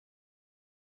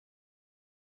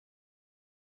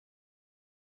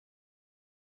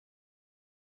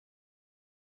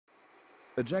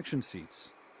Ejection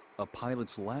seats, a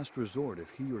pilot's last resort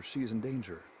if he or she is in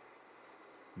danger,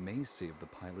 may save the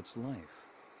pilot's life.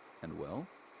 And well,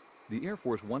 the Air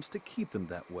Force wants to keep them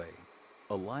that way,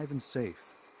 alive and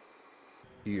safe.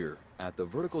 Here, at the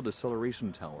vertical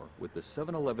deceleration tower with the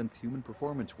 711th Human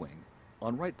Performance Wing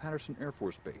on Wright-Patterson Air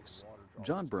Force Base,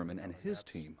 John Berman and his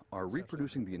team are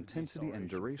reproducing the intensity and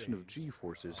duration of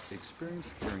G-forces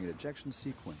experienced during an ejection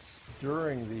sequence.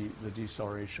 During the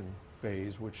deceleration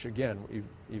phase, which again,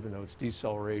 even though it's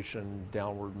deceleration,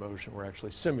 downward motion, we're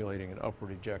actually simulating an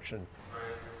upward ejection. 3,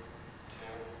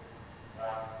 2, 1,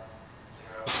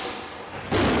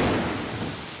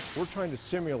 0. We're trying to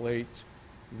simulate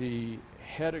the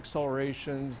head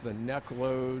accelerations, the neck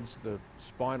loads, the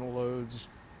spinal loads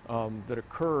that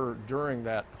occur during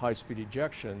that high-speed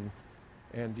ejection,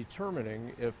 and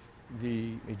determining if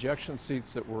the ejection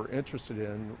seats that we're interested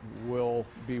in will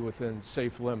be within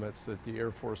safe limits that the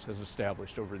Air Force has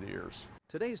established over the years.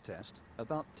 Today's test,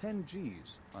 about 10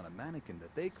 Gs on a mannequin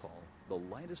that they call the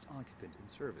lightest occupant in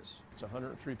service. It's a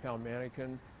 103-pound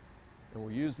mannequin, and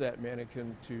we use that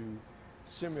mannequin to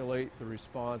simulate the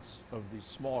response of the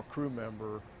small crew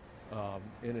member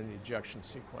in an ejection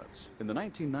sequence. In the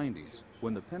 1990s,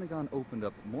 when the Pentagon opened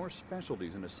up more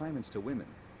specialties and assignments to women,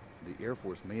 the Air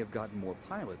Force may have gotten more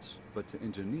pilots, but to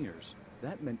engineers,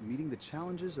 that meant meeting the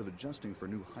challenges of adjusting for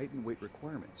new height and weight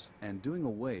requirements and doing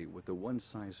away with the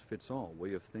one-size-fits-all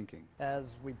way of thinking.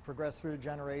 As we progress through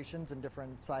generations and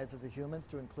different sizes of humans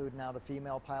to include now the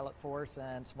female pilot force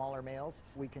and smaller males,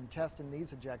 we can test in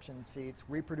these ejection seats,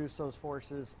 reproduce those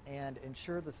forces, and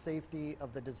ensure the safety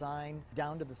of the design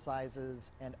down to the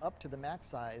sizes and up to the max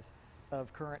size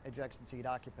of current ejection seat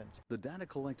occupants. The data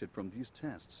collected from these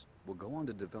tests will go on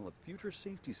to develop future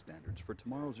safety standards for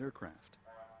tomorrow's aircraft.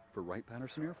 For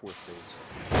Wright-Patterson Air Force Base,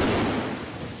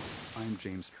 I'm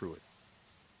James Truitt.